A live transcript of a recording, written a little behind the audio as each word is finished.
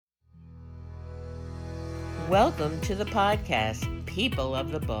Welcome to the podcast, People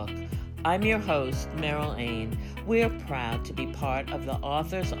of the Book. I'm your host, Meryl Ain. We're proud to be part of the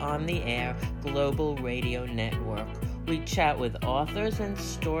Authors on the Air Global Radio Network. We chat with authors and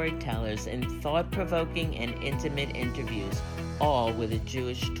storytellers in thought-provoking and intimate interviews, all with a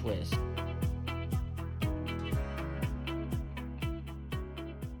Jewish twist.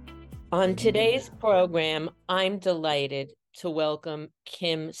 On today's program, I'm delighted to welcome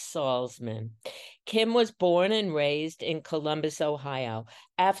Kim Salzman. Kim was born and raised in Columbus, Ohio.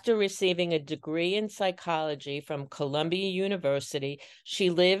 After receiving a degree in psychology from Columbia University,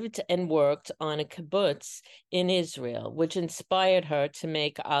 she lived and worked on a kibbutz in Israel, which inspired her to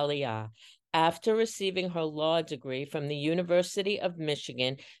make Aliyah. After receiving her law degree from the University of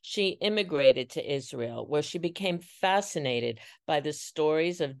Michigan, she immigrated to Israel, where she became fascinated by the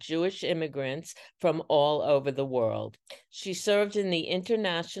stories of Jewish immigrants from all over the world. She served in the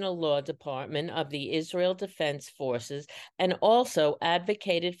International Law Department of the Israel Defense Forces and also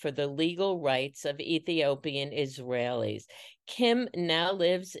advocated for the legal rights of Ethiopian Israelis. Kim now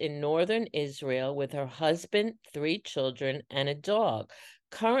lives in northern Israel with her husband, 3 children, and a dog.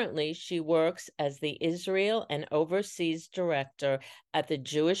 Currently, she works as the Israel and Overseas Director at the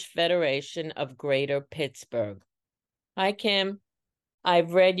Jewish Federation of Greater Pittsburgh. Hi, Kim.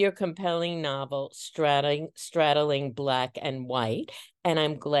 I've read your compelling novel, Straddling Black and White, and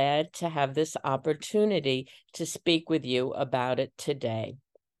I'm glad to have this opportunity to speak with you about it today.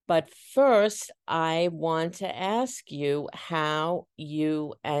 But first, I want to ask you how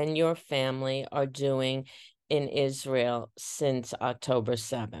you and your family are doing in Israel since October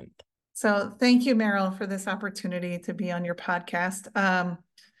 7th. So thank you, Meryl, for this opportunity to be on your podcast.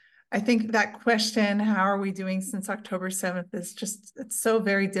 I think that question, how are we doing since October 7th, is just, it's so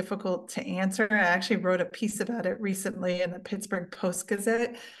very difficult to answer. I actually wrote a piece about it recently in the Pittsburgh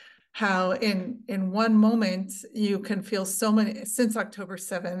Post-Gazette, how in one moment you can feel so many, since October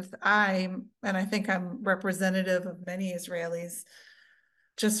 7th, and I think I'm representative of many Israelis,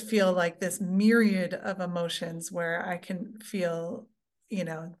 just feel like this myriad of emotions where I can feel,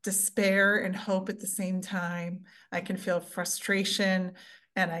 despair and hope at the same time. I can feel frustration,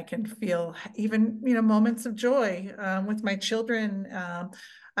 and I can feel even, moments of joy with my children.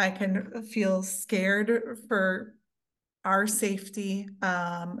 I can feel scared for our safety,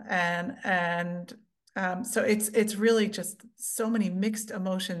 so it's really just so many mixed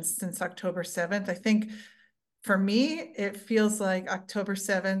emotions since October 7th. I think for me, it feels like October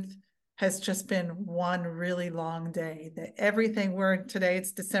 7th has just been one really long day. That everything today,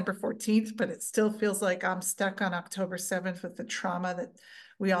 it's December 14th, but it still feels like I'm stuck on October 7th with the trauma that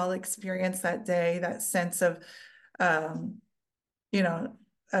we all experienced that day, that sense of, of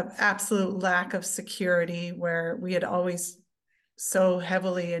absolute lack of security, where we had always so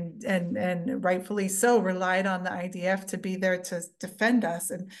heavily and rightfully so relied on the IDF to be there to defend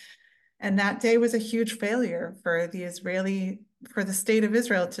us. And that day was a huge failure for the state of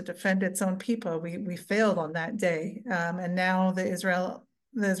Israel to defend its own people. We failed on that day. And now the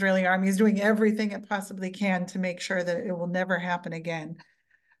Israeli army is doing everything it possibly can to make sure that it will never happen again.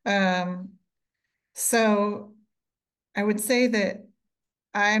 So I would say that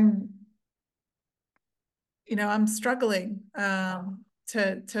I'm struggling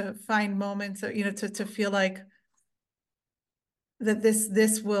to find moments, to feel like that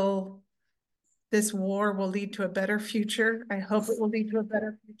this war will lead to a better future. I hope it will lead to a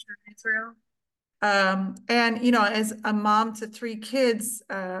better future in Israel. And as a mom to 3 kids,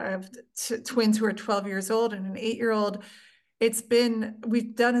 I have twins who are 12 years old and an 8-year-old.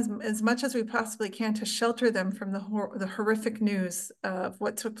 We've done as much as we possibly can to shelter them from the horrific news of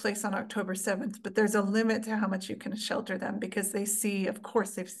what took place on October 7th. But there's a limit to how much you can shelter them, because they've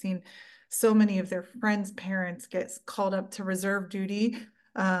seen so many of their friends' parents get called up to reserve duty.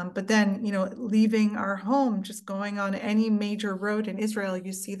 But then, leaving our home, just going on any major road in Israel,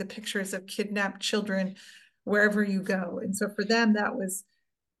 you see the pictures of kidnapped children wherever you go. And so for them, that was,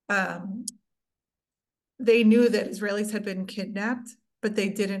 they knew that Israelis had been kidnapped, but they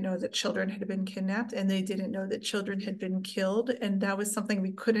didn't know that children had been kidnapped, and they didn't know that children had been killed. And that was something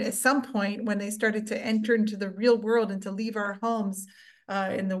we couldn't, at some point when they started to enter into the real world and to leave our homes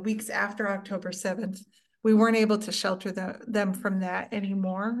in the weeks after October 7th, we weren't able to shelter them from that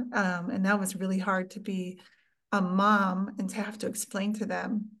anymore. And that was really hard to be a mom and to have to explain to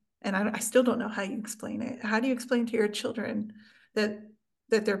them. And I still don't know how you explain it. How do you explain to your children that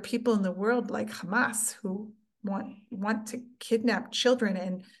there are people in the world like Hamas who want to kidnap children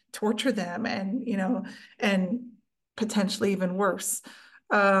and torture them, and potentially even worse?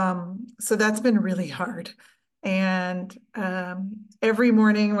 So that's been really hard. And every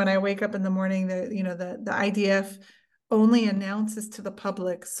morning when I wake up in the morning, the IDF only announces to the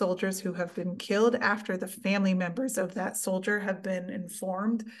public soldiers who have been killed after the family members of that soldier have been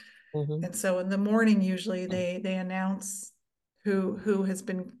informed. Mm-hmm. And so in the morning, usually they announce who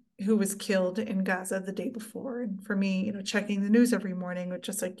was killed in Gaza the day before. And for me, checking the news every morning, it's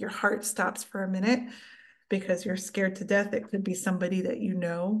just like your heart stops for a minute because you're scared to death. It could be somebody that you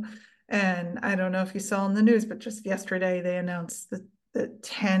know. And I don't know if you saw in the news, but just yesterday they announced that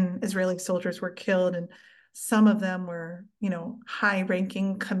 10 Israeli soldiers were killed, and some of them were,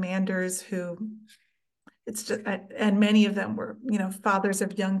 high-ranking commanders who it's just, and many of them were, fathers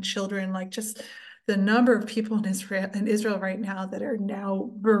of young children. Like, just the number of people in Israel right now that are now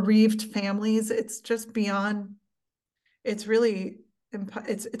bereaved families, it's just beyond, it's really,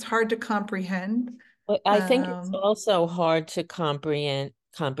 it's hard to comprehend. But I think it's Um, also hard to comprehend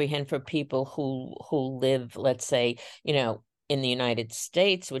for people who live, let's say, in the United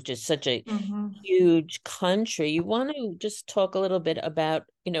States, which is such a mhm. huge country. You want to just talk a little bit about,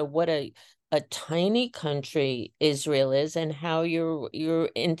 what a tiny country Israel is and how you're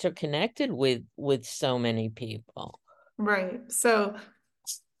interconnected with so many people. Right. So,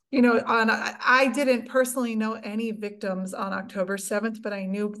 I didn't personally know any victims on October 7th, but I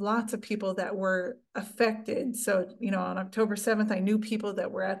knew lots of people that were affected. So, on October 7th, I knew people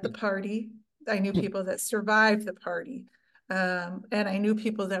that were at the party. I knew people that survived the party. And I knew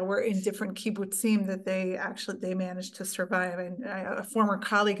people that were in different kibbutzim that they managed to survive. And a former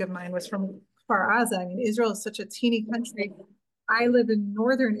colleague of mine was from Kfar Aza. I mean, Israel is such a teeny country. I live in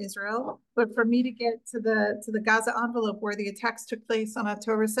northern Israel, but for me to get to the Gaza envelope where the attacks took place on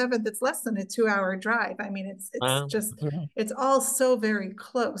October 7th, it's less than a 2-hour drive. I mean, it's Wow. just it's all so very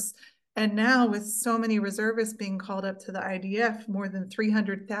close. And now with so many reservists being called up to the IDF, more than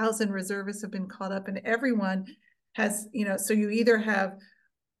 300,000 reservists have been called up, and everyone has, so you either have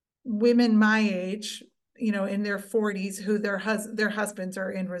women my age, in their 40s who their husbands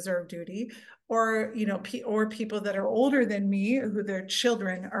are in reserve duty, or or people that are older than me who their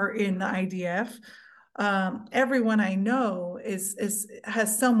children are in the IDF. Everyone I know is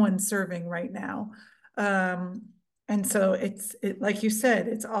has someone serving right now. Um, and so like you said,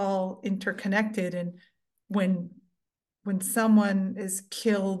 it's all interconnected. And when someone is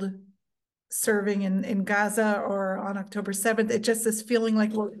killed serving in Gaza or on October 7th, it just is feeling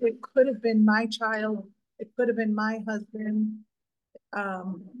like, well, it could have been my child, it could have been my husband,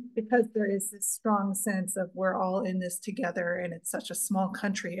 because there is this strong sense of we're all in this together, and it's such a small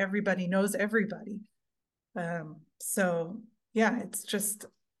country. Everybody knows everybody. So yeah, it's just,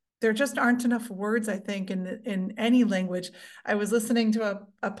 there just aren't enough words, I think, in any language. I was listening to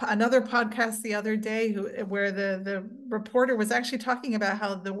another podcast the other day where the reporter was actually talking about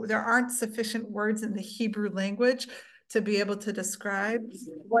how there aren't sufficient words in the Hebrew language to be able to describe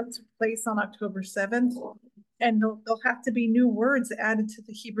what took place on October 7th. And there'll have to be new words added to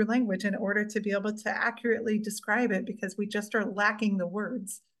the Hebrew language in order to be able to accurately describe it, because we just are lacking the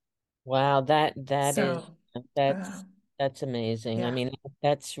words. Wow, that is So, uh, that's amazing. I yeah. mean,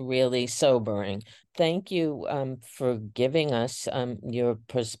 that's really sobering. Thank you for giving us your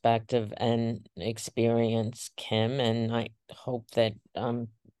perspective and experience, Kim, and I hope that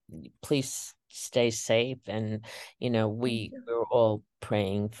please stay safe, and Thank you. we're all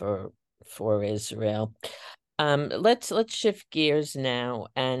praying for Israel. Let's shift gears now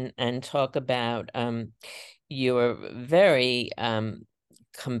and talk about your very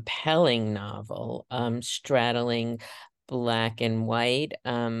compelling novel, Straddling Black and White.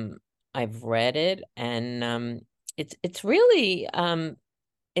 I've read it, and it's really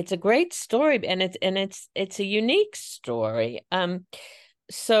it's a great story, and it's a unique story.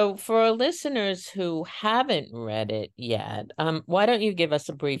 So for our listeners who haven't read it yet, why don't you give us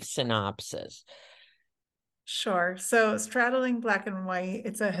a brief synopsis? Sure. So, Straddling Black and White,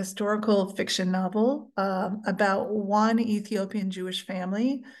 it's a historical fiction novel about one Ethiopian Jewish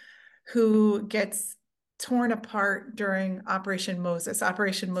family who gets torn apart during Operation Moses.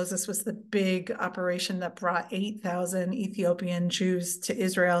 Operation Moses was the big operation that brought 8,000 Ethiopian Jews to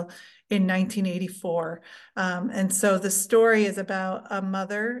Israel in 1984. And so the story is about a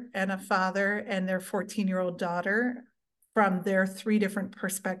mother and a father and their 14-year-old daughter from their three different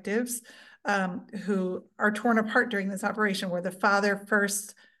perspectives, who are torn apart during this operation, where the father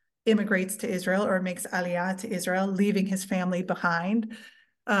first immigrates to Israel or makes aliyah to Israel, leaving his family behind.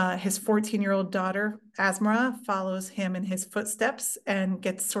 His 14-year-old daughter, Asmara, follows him in his footsteps and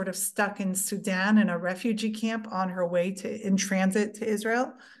gets sort of stuck in Sudan in a refugee camp on her way in transit to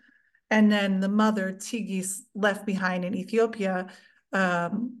Israel. And then the mother, Tigis, left behind in Ethiopia,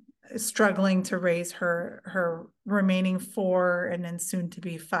 um, struggling to raise her remaining 4 and then soon to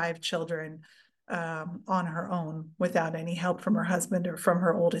be 5 children on her own without any help from her husband or from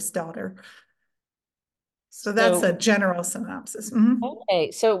her oldest daughter. So that's a So, general synopsis. Mm-hmm.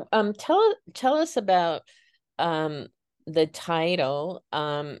 okay. So, tell us about um the title.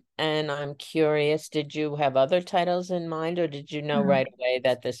 And I'm curious, did you have other titles in mind, or did you know right away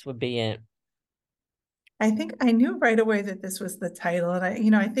that this would be it? I think I knew right away that this was the title,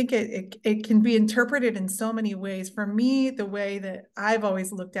 and I think it can be interpreted in so many ways. For me, the way that I've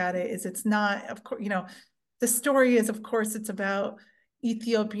always looked at it is it's not, of course, the story is, of course, it's about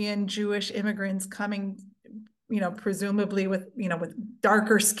Ethiopian Jewish immigrants coming, presumably with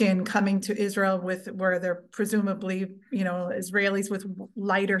darker skin coming to Israel where they're presumably, Israelis with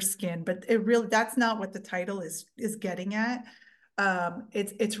lighter skin. But that's not what the title is getting at.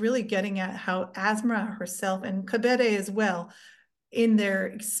 It's really getting at how Asma herself and Kabede as well, in their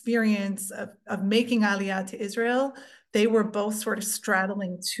experience of making Aliyah to Israel, they were both sort of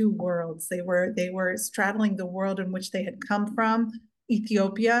straddling 2 worlds. They were straddling the world in which they had come from,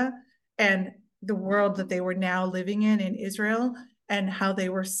 Ethiopia, and the world that they were now living in Israel, and how they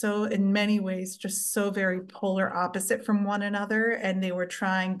were so, in many ways, just so very polar opposite from one another. And they were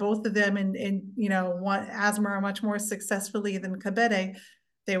trying, both of them, one Asma much more successfully than Kabede.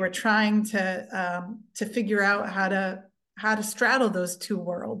 They were trying to figure out how to straddle those 2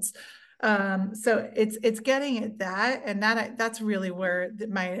 worlds. So it's getting at that, and that's really where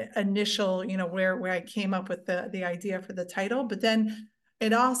my initial, where I came up with the idea for the title. But then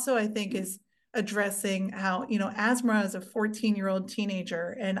it also, I think, is addressing how, Asma is a 14-year-old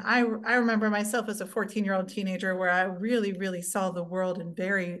teenager, and I remember myself as a 14-year-old teenager where I really, really saw the world in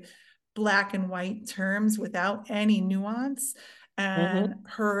very black and white terms without any nuance. Mm-hmm. And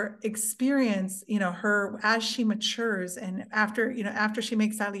her experience, her as she matures, and after she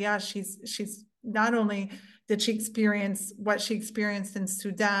makes Aliyah, she's not only did she experience what she experienced in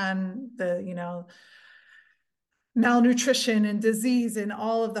Sudan, the malnutrition and disease and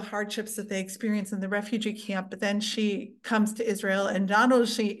all of the hardships that they experience in the refugee camp. But then she comes to Israel, and not only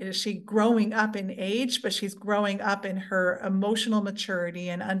is she growing up in age, but she's growing up in her emotional maturity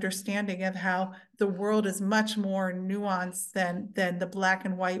and understanding of how the world is much more nuanced than the black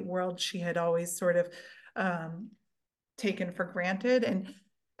and white world she had always sort of taken for granted.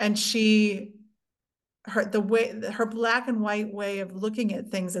 And she her black and white way of looking at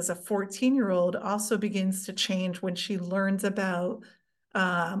things as a 14-year-old also begins to change when she learns about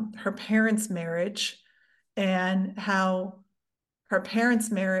her parents' marriage, and how her parents'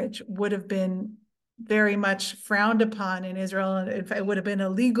 marriage would have been very much frowned upon in Israel. And it would have been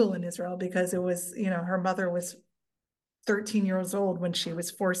illegal in Israel because it was, her mother was 13 years old when she was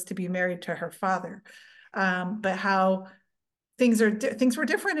forced to be married to her father. But how things were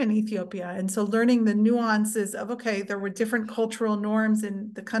different in Ethiopia. And so learning the nuances of, okay, there were different cultural norms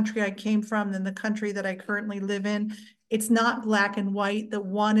in the country I came from than the country that I currently live in. It's not black and white, that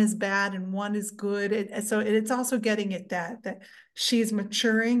one is bad and one is good. So it's also getting at that she's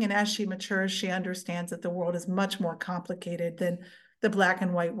maturing, and as she matures, she understands that the world is much more complicated than the black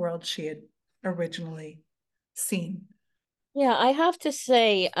and white world she had originally seen. Yeah, I have to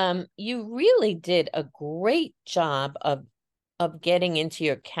say, you really did a great job of getting into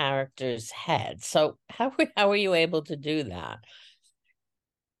your character's head. So how were you able to do that?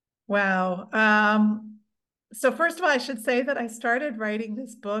 Wow. So first of all, I should say that I started writing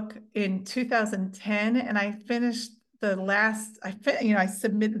this book in 2010, and I finished I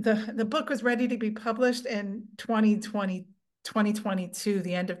submitted the book was ready to be published in 2022,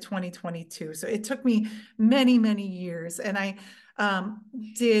 the end of 2022. So it took me many, many years, and I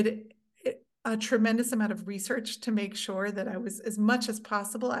did a tremendous amount of research to make sure that I was, as much as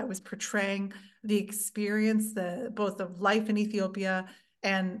possible, I was portraying the experience, both of life in Ethiopia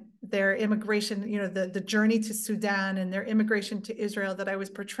and their immigration, the journey to Sudan and their immigration to Israel, that I was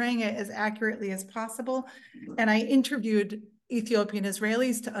portraying it as accurately as possible. And I interviewed Ethiopian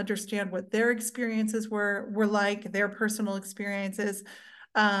Israelis to understand what their experiences were like, their personal experiences.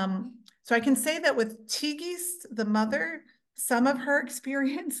 So I can say that with Tigis, the mother, some of her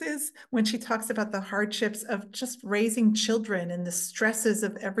experiences when she talks about the hardships of just raising children and the stresses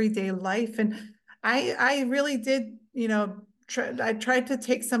of everyday life. And I really did, I tried to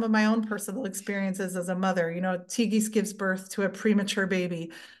take some of my own personal experiences as a mother. Tigis gives birth to a premature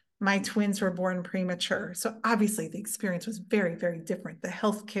baby. My twins were born premature. So obviously the experience was very, very different. The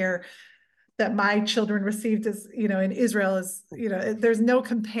healthcare that my children received in Israel is, there's no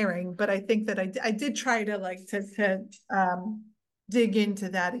comparing. But I think that I did try to dig into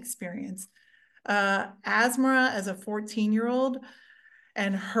that experience. Asmara as a 14-year-old,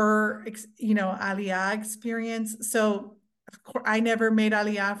 and her, Aliyah experience. So of course, I never made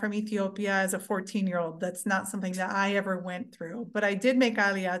Aliyah from Ethiopia as a 14-year-old. That's not something that I ever went through. But I did make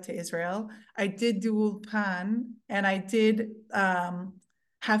Aliyah to Israel. I did do Ulpan, and I did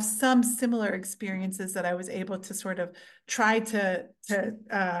have some similar experiences that I was able to sort of try to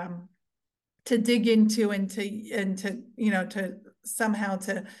dig into and to somehow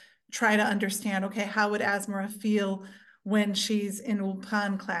to try to understand, okay, how would Asmara feel when she's in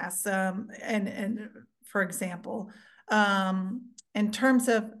Ulpan class? And for example, in terms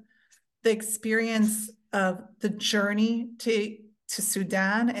of the experience of the journey to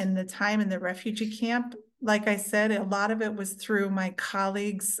Sudan and the time in the refugee camp, like I said, a lot of it was through my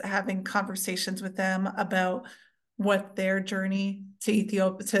colleagues, having conversations with them about what their journey to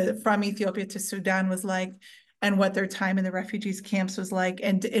Ethiopia, from Ethiopia to Sudan was like, and what their time in the refugees camps was like,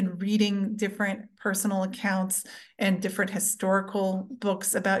 and reading different personal accounts and different historical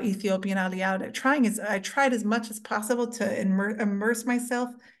books about Ethiopian Aliyah. I tried as much as possible to immerse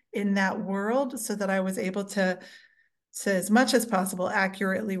myself in that world so that I was able to as much as possible,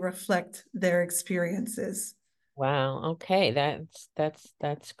 accurately reflect their experiences. Wow. Okay,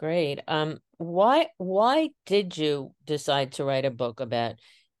 that's great. Why did you decide to write a book about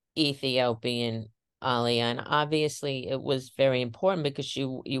Ethiopian Aliyah? And obviously, it was very important because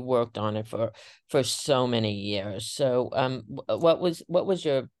you worked on it for so many years. So, what was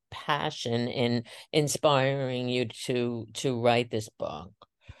your passion in inspiring you to write this book?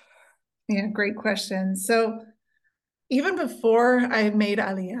 Yeah, great question. So even before I made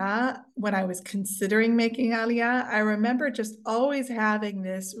Aliyah, when I was considering making Aliyah, I remember just always having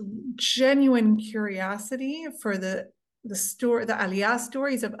this genuine curiosity for the Aliyah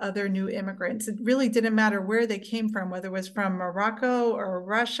stories of other new immigrants. It really didn't matter where they came from, whether it was from Morocco or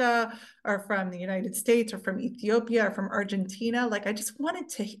Russia or from the United States or from Ethiopia or from Argentina. Like I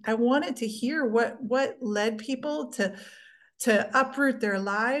wanted to hear what led people to uproot their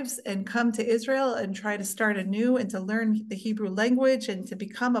lives and come to Israel and try to start anew and to learn the Hebrew language and to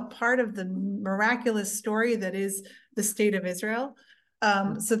become a part of the miraculous story that is the state of Israel.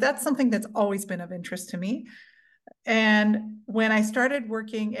 So that's something that's always been of interest to me. And when I started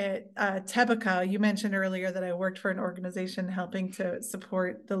working at Tebeka, you mentioned earlier that I worked for an organization helping to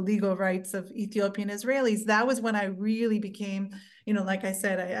support the legal rights of Ethiopian Israelis. That was when I really became, like I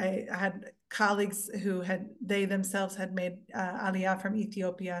said, I had colleagues who they themselves had made Aliyah from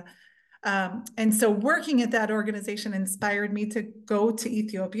Ethiopia. And so working at that organization inspired me to go to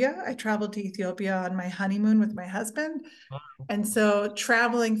Ethiopia. I traveled to Ethiopia on my honeymoon with my husband. And so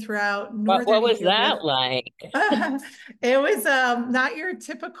traveling throughout What northern was Ethiopia, that like? it was not your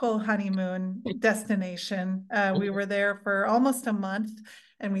typical honeymoon destination. We were there for almost a month,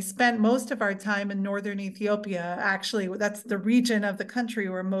 and we spent most of our time in northern Ethiopia. Actually, that's the region of the country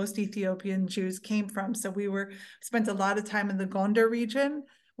where most Ethiopian Jews came from. So spent a lot of time in the Gondar region,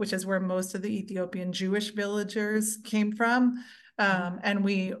 which is where most of the Ethiopian Jewish villagers came from. And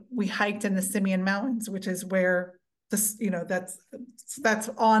we hiked in the Simeon Mountains, which is where this, that's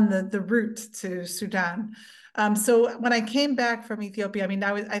on the route to Sudan. So when I came back from Ethiopia, I mean,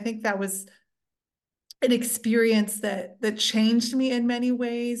 I think that was an experience that changed me in many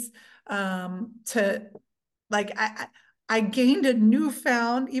ways. To like I gained a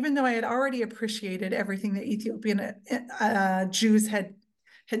newfound, even though I had already appreciated everything that Ethiopian Jews had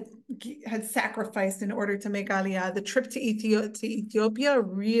had sacrificed in order to make Aliyah. The trip to Ethiopia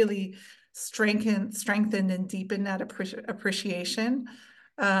really strengthened and deepened that appreciation.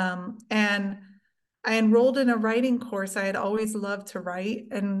 And I enrolled in a writing course. I had always loved to write,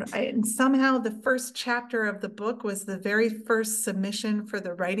 and somehow the first chapter of the book was the very first submission for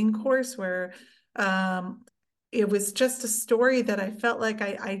the writing course, where it was just a story that I felt like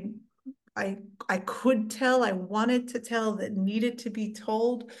I could tell, I wanted to tell, that needed to be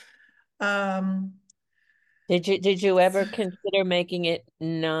told. Um, Did you ever consider making it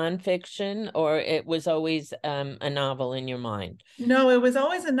nonfiction, or it was always a novel in your mind? No, it was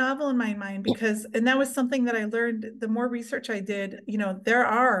always a novel in my mind and that was something that I learned the more research I did. There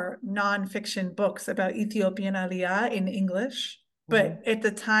are nonfiction books about Ethiopian Aliyah in English, Mhm. but at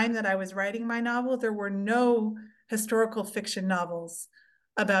the time that I was writing my novel, there were no historical fiction novels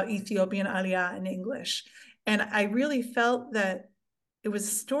about Ethiopian Aliyah in English. And I really felt that it was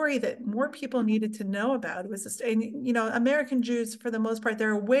a story that more people needed to know about. It was, and American Jews, for the most part,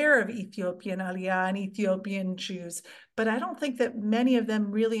 they're aware of Ethiopian Aliyah and Ethiopian Jews, but I don't think that many of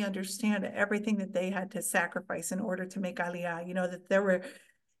them really understand everything that they had to sacrifice in order to make Aliyah. That there were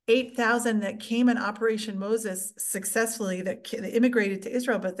 8,000 that came in Operation Moses successfully that immigrated to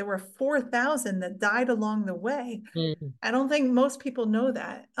Israel, but there were 4,000 that died along the way. Mm. I don't think most people know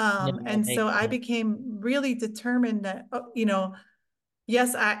that. No, And they so I can't. became really determined that,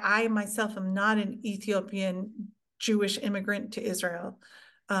 yes, I myself am not an Ethiopian Jewish immigrant to Israel,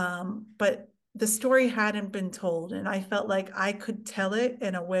 but the story hadn't been told, and I felt like I could tell it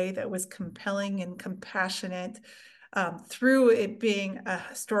in a way that was compelling and compassionate, through it being a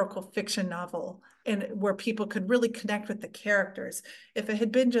historical fiction novel and where people could really connect with the characters. If it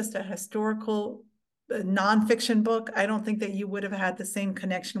had been just a historical nonfiction book, I don't think that you would have had the same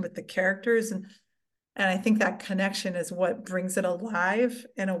connection with the characters. And I think that connection is what brings it alive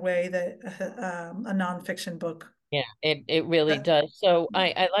in a way that a nonfiction book. Yeah, it really Uh, does. So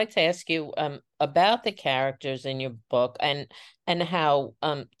I'd like to ask you about the characters in your book and how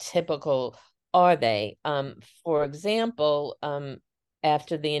typical are they? For example,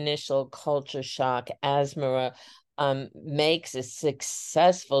 after the initial culture shock, Asmara makes a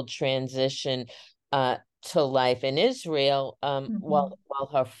successful transition to life in Israel, mhm. while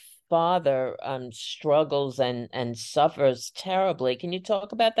her father struggles and suffers terribly. Can you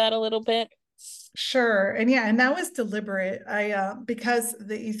talk about that a little bit? Sure. And yeah, and that was deliberate. Because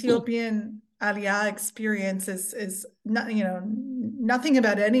the Ethiopian Aliyah experience is not, nothing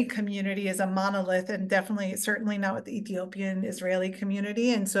about any community is a monolith, and definitely, certainly not with the Ethiopian Israeli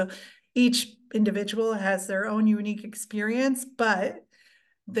community. And so each individual has their own unique experience, but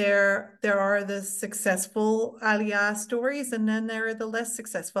there are the successful Aliyah stories, and then there are the less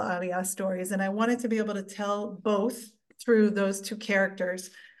successful Aliyah stories. And I wanted to be able to tell both through those two characters.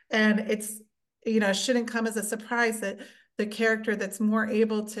 And shouldn't come as a surprise that the character that's more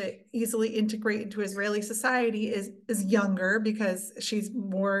able to easily integrate into Israeli society is younger, because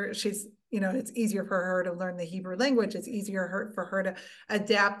it's easier for her to learn the Hebrew language. It's easier for her to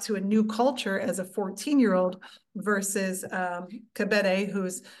adapt to a new culture as a 14-year-old versus Kabede,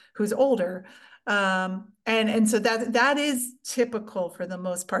 who's older. And so that is typical for the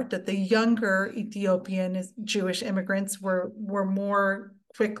most part, that the younger Ethiopian Jewish immigrants were more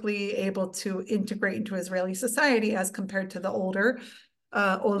quickly able to integrate into Israeli society as compared to the older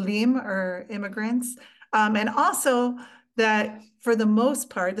Olim, or immigrants. And also that for the most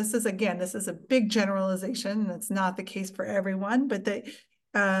part, this is a big generalization. That's not the case for everyone, but that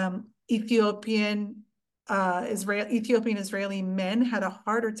Ethiopian Israeli men had a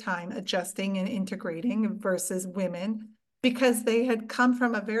harder time adjusting and integrating versus women, because they had come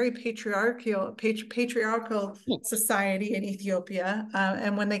from a very patriarchal society in Ethiopia,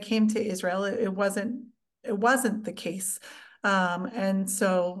 and when they came to Israel, it wasn't the case, and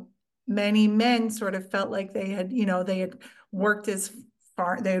so many men sort of felt like they had worked as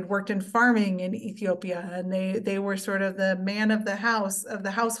they had worked in farming in Ethiopia, and they were sort of the man of the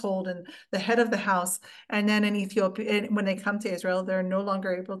household, and the head of the house. And then in Ethiopia, when they come to Israel, they're no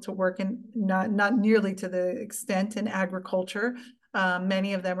longer able to work in, not nearly to the extent, in agriculture.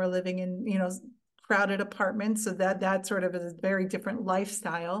 Many of them are living in crowded apartments, so that sort of is a very different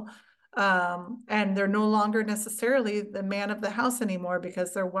lifestyle. And they're no longer necessarily the man of the house anymore,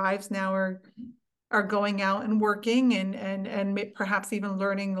 because their wives now are going out and working, and perhaps even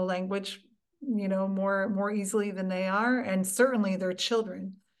learning the language, more easily than they are, and certainly their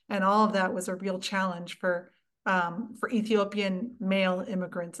children. And all of that was a real challenge for Ethiopian male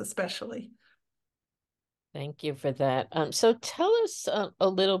immigrants, especially. Thank you for that. So tell us a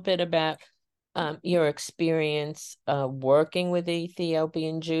little bit about your experience working with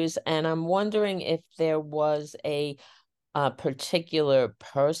Ethiopian Jews, and I'm wondering if there was a particular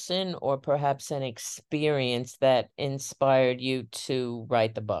person or perhaps an experience that inspired you to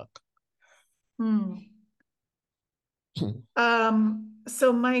write the book. Hmm.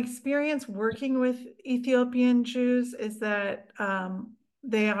 So my experience working with Ethiopian Jews is that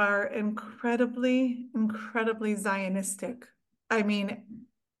they are incredibly, incredibly Zionistic. I mean,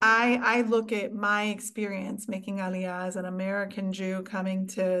 I look at my experience making Aliyah as an American Jew coming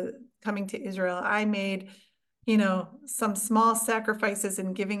to Israel. I made, some small sacrifices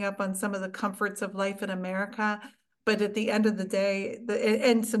in giving up on some of the comforts of life in America, but at the end of the day,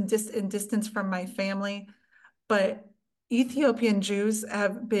 and some distance from my family. But Ethiopian Jews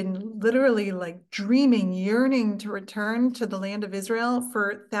have been literally like dreaming, yearning to return to the land of Israel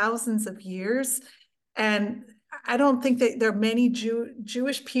for thousands of years. And I don't think that there are many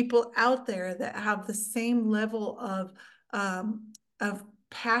Jewish people out there that have the same level of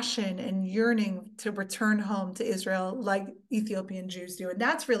passion and yearning to return home to Israel like Ethiopian Jews do. And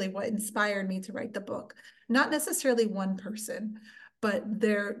that's really what inspired me to write the book. Not necessarily one person, but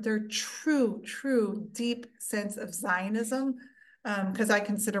their true, true deep sense of Zionism, because I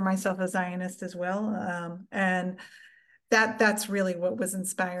consider myself a Zionist as well. And that's really what was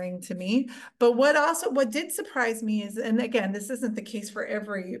inspiring to me. But what did surprise me is, and again, this isn't the case for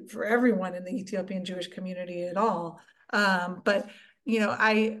everyone in the Ethiopian Jewish community at all. But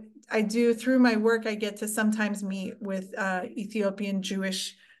I do, through my work, I get to sometimes meet with Ethiopian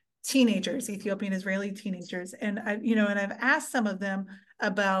Jewish teenagers, Ethiopian Israeli teenagers, and I've asked some of them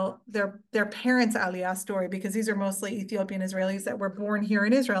about their parents' Aliyah story, because these are mostly Ethiopian Israelis that were born here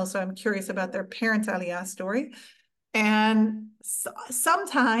in Israel. So I'm curious about their parents' Aliyah story. And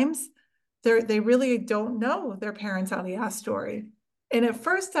sometimes they really don't know their parents' Aliyah story. And at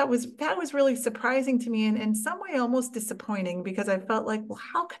first that was really surprising to me, and in some way almost disappointing, because I felt like, well,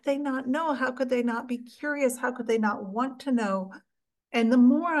 how could they not know? How could they not be curious? How could they not want to know? And the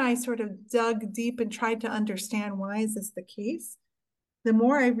more I sort of dug deep and tried to understand why is this the case, the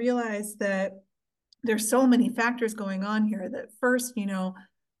more I realized that there's so many factors going on here. That first,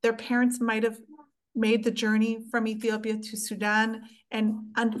 their parents might have made the journey from Ethiopia to Sudan and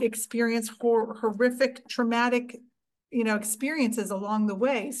experienced horrific, traumatic, experiences along the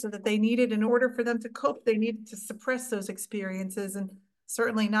way, so that in order for them to cope, they needed to suppress those experiences and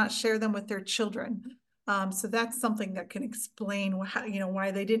certainly not share them with their children. So that's something that can explain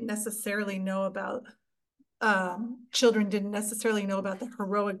why they didn't necessarily know about children didn't necessarily know about the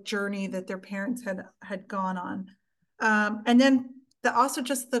heroic journey that their parents had gone on. And then also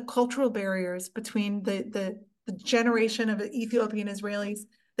just the cultural barriers between the generation of Ethiopian Israelis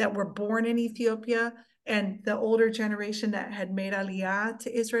that were born in Ethiopia and the older generation that had made Aliyah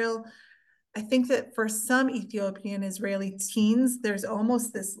to Israel. I think that for some Ethiopian Israeli teens, there's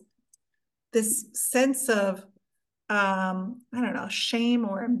almost this sense of I don't know, shame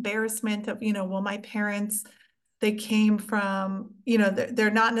or embarrassment of, well, my parents, they came from,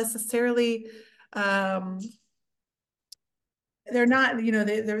 they're not necessarily, they're not,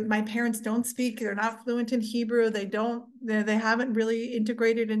 my parents don't speak, they're not fluent in Hebrew. They haven't really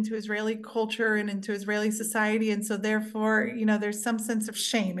integrated into Israeli culture and into Israeli society. And so therefore, there's some sense of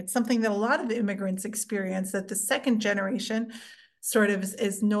shame. It's something that a lot of immigrants experience, that the second generation sort of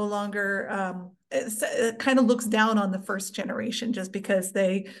is no longer, it kind of looks down on the first generation just because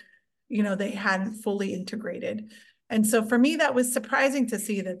they hadn't fully integrated. And so for me, that was surprising to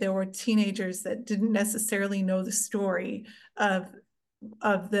see that there were teenagers that didn't necessarily know the story of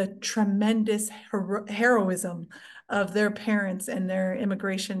the tremendous heroism of their parents and their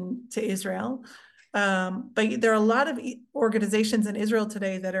immigration to Israel. But there are a lot of organizations in Israel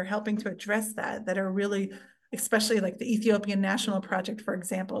today that are helping to address that are really, especially like the Ethiopian National Project, for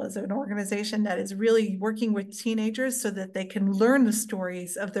example, is an organization that is really working with teenagers so that they can learn the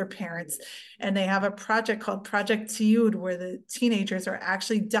stories of their parents. And they have a project called Project Tiyud, where the teenagers are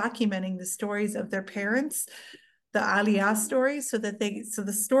actually documenting the stories of their parents, the Aliyah stories, so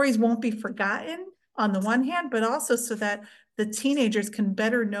the stories won't be forgotten on the one hand, but also so that the teenagers can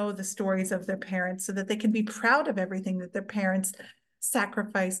better know the stories of their parents, so that they can be proud of everything that their parents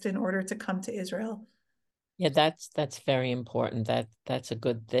sacrificed in order to come to Israel. Yeah, that's very important. That's a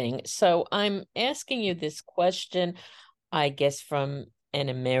good thing. So I'm asking you this question, I guess, from an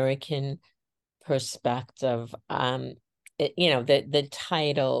American perspective. The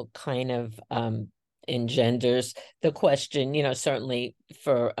title kind of engenders the question, certainly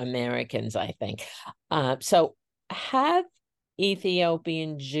for Americans, I think. So have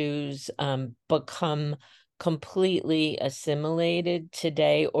Ethiopian Jews become completely assimilated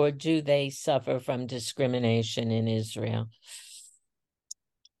today, or do they suffer from discrimination in Israel?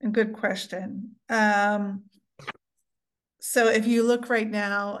 A good question. So if you look right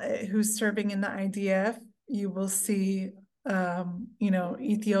now at who's serving in the IDF, you will see,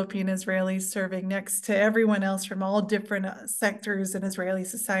 Ethiopian Israelis serving next to everyone else from all different sectors in Israeli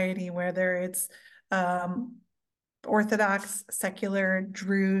society, whether it's Orthodox, secular,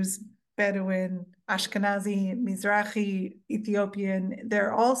 Druze, Bedouin, Ashkenazi, Mizrahi, Ethiopian.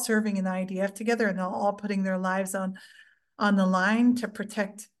 They're all serving in the IDF together, and they're all putting their lives on the line to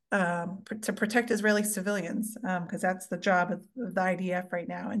protect Israeli civilians, because that's the job of the IDF right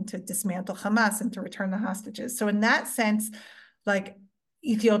now, and to dismantle Hamas and to return the hostages. So in that sense, like,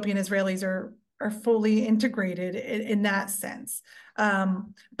 Ethiopian Israelis are fully integrated in that sense.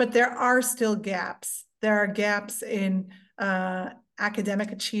 But there are still gaps. There are gaps in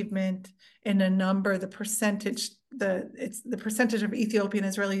academic achievement, in the percentage of Ethiopian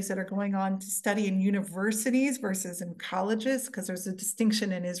Israelis that are going on to study in universities versus in colleges, because there's a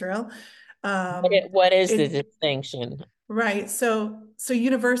distinction in Israel. What is the distinction? Right. So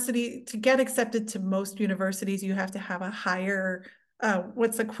university, to get accepted to most universities, you have to have a higher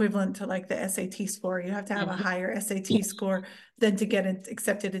what's equivalent to like the SAT score. You have to have a Mhm. higher SAT score than to get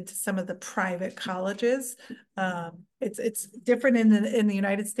accepted into some of the private colleges. It's different in the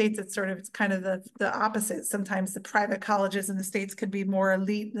United States. It's kind of the opposite. Sometimes the private colleges in the States could be more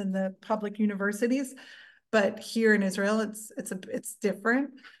elite than the public universities, but here in Israel, it's different.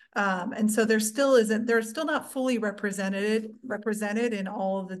 And so they're still not fully represented in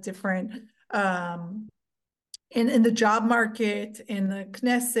all of the different in the job market, in the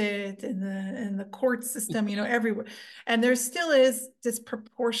Knesset, in the court system, everywhere. And there still is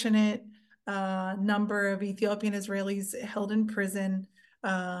disproportionate number of Ethiopian Israelis held in prison.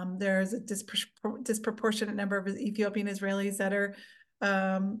 There's a disproportionate number of Ethiopian Israelis that are,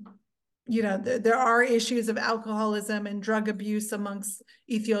 there are issues of alcoholism and drug abuse amongst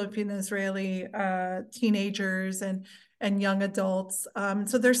Ethiopian Israeli teenagers and young adults.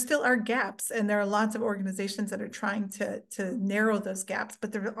 So there still are gaps, and there are lots of organizations that are trying to narrow those gaps,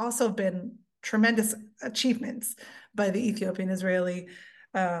 but there have also been tremendous achievements by the Ethiopian Israeli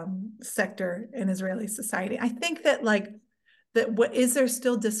sector in Israeli society. I think that what is there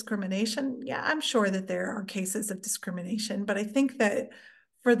still discrimination? Yeah, I'm sure that there are cases of discrimination, but I think that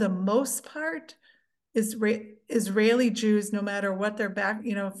for the most part, Israeli Jews, no matter what their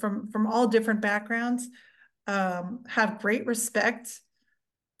from all different backgrounds, have great respect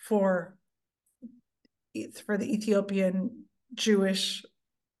for the Ethiopian Jewish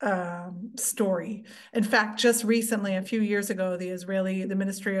story. In fact, just recently, a few years ago, the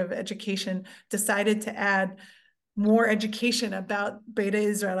Ministry of Education decided to add more education about Beta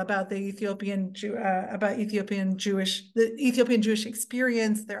Israel, about the Ethiopian Jewish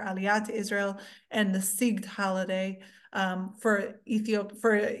experience, their Aliyah to Israel, and the Sigd holiday, for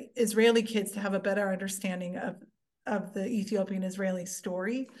Israeli kids to have a better understanding of the Ethiopian Israeli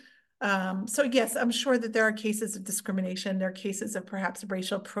story. So yes, I'm sure that there are cases of discrimination. There are cases of perhaps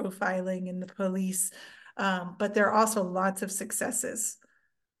racial profiling in the police, but there are also lots of successes.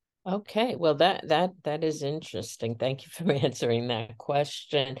 Okay, well that is interesting. Thank you for answering that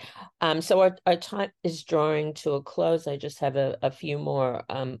question. So our time is drawing to a close. I just have a few more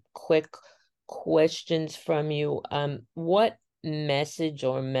quick questions from you. What message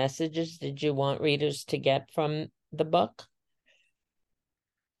or messages did you want readers to get from the book?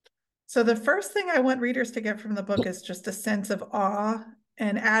 So the first thing I want readers to get from the book is just a sense of awe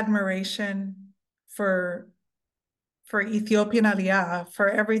and admiration for Ethiopian Aliyah, for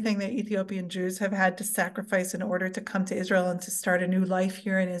everything that Ethiopian Jews have had to sacrifice in order to come to Israel and to start a new life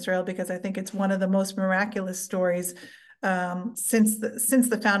here in Israel, because I think it's one of the most miraculous stories since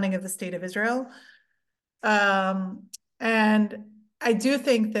the founding of the state of Israel. And I do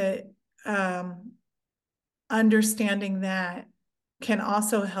think that understanding that can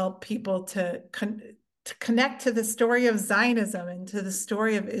also help people to connect to the story of Zionism and to the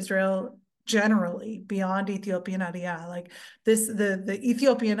story of Israel generally beyond Ethiopian Aliyah. Like the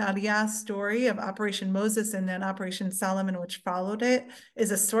Ethiopian Aliyah story of Operation Moses and then Operation Salzman, which followed it, is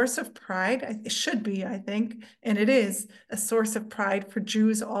a source of pride. It should be, I think, and it is a source of pride for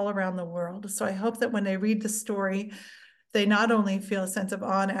Jews all around the world. So I hope that when they read the story, they not only feel a sense of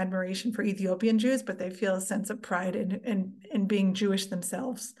awe and admiration for Ethiopian Jews, but they feel a sense of pride in being Jewish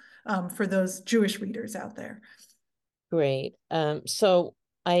themselves, for those Jewish readers out there. Great. So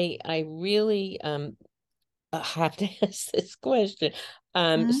I really have to ask this question.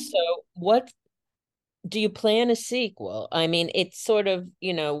 So what do you plan a sequel? I mean, it's sort of,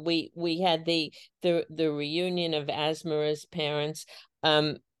 we had the reunion of Asmara's parents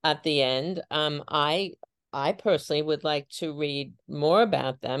at the end. I personally would like to read more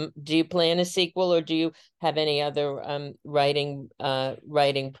about them. Do you plan a sequel, or do you have any other writing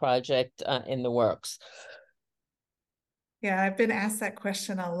project in the works? Yeah, I've been asked that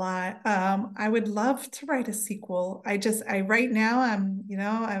question a lot. I would love to write a sequel. Right now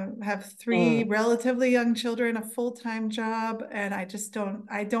I have three Mm, relatively young children, a full-time job, and I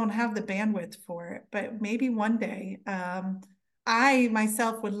don't have the bandwidth for it, but maybe one day. I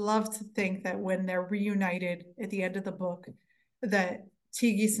myself would love to think that when they're reunited at the end of the book, that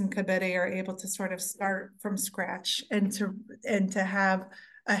Tigis and Kabede are able to sort of start from scratch and to have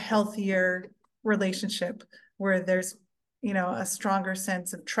a healthier relationship where there's a stronger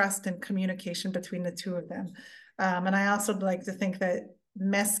sense of trust and communication between the two of them. And I also like to think that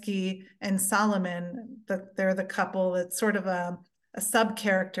Mesky and Solomon, that they're the couple that's sort of a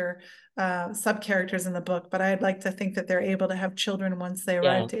sub-characters in the book, but I'd like to think that they're able to have children once they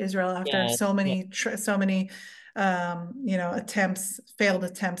arrive yes, to Israel after yes, so yes. many failed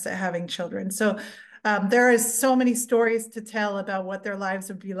attempts at having children. So There is so many stories to tell about what their lives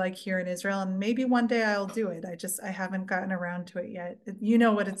would be like here in Israel, and maybe one day I'll do it. I haven't gotten around to it yet. You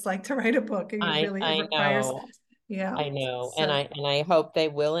know what it's like to write a book. It I requires, know. yeah. I know, and So I hope they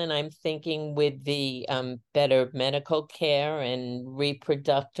will. And I'm thinking with the better medical care and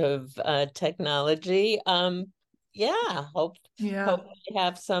reproductive technology, yeah, yeah. hope they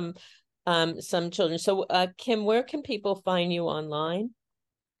have some children. So, Kim, where can people find you online?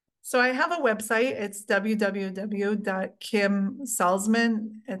 So I have a website. It's www.kimsalzman.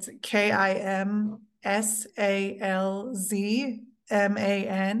 It's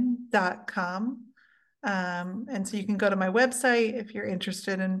KIMSALZMAN.com. And so you can go to my website if you're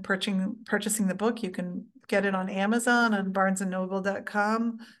interested in purchasing the book. You can get it on Amazon, on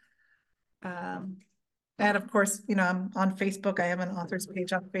barnesandnoble.com. And of course, I'm on Facebook. I have an author's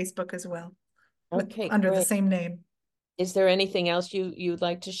page on Facebook as well, Okay, under the great. same name. Is there anything else you'd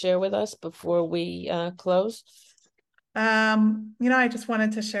like to share with us before we close? I just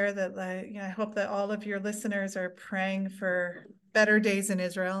wanted to share that, I hope that all of your listeners are praying for better days in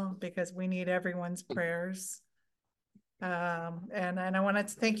Israel, because we need everyone's prayers. And I wanted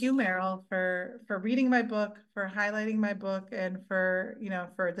to thank you, Meryl, for reading my book, for highlighting my book, and for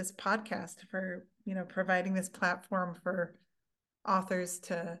this podcast, for providing this platform for authors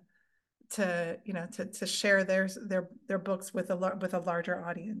to share their books with a larger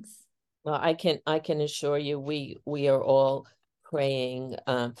audience. Well, I can assure you we are all praying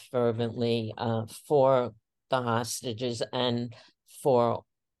fervently for the hostages and for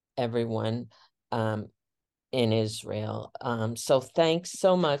everyone in Israel. So thanks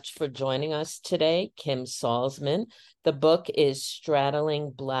so much for joining us today, Kim Salzman. The book is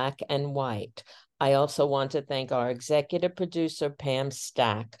Straddling Black and White. I also want to thank our executive producer, Pam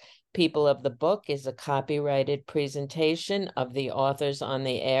Stack. People of the Book is a copyrighted presentation of the Authors on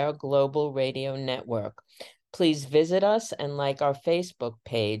the Air Global Radio Network. Please visit us and like our Facebook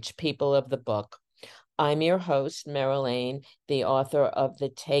page, People of the Book. I'm your host, Marilyn, the author of The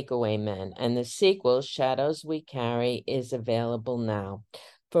Takeaway Men, and the sequel, Shadows We Carry, is available now.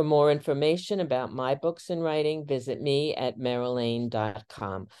 For more information about my books and writing, visit me at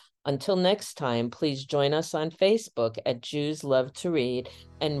marilyn.com. Until next time, please join us on Facebook at Jews Love to Read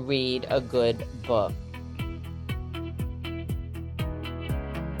and read a good book.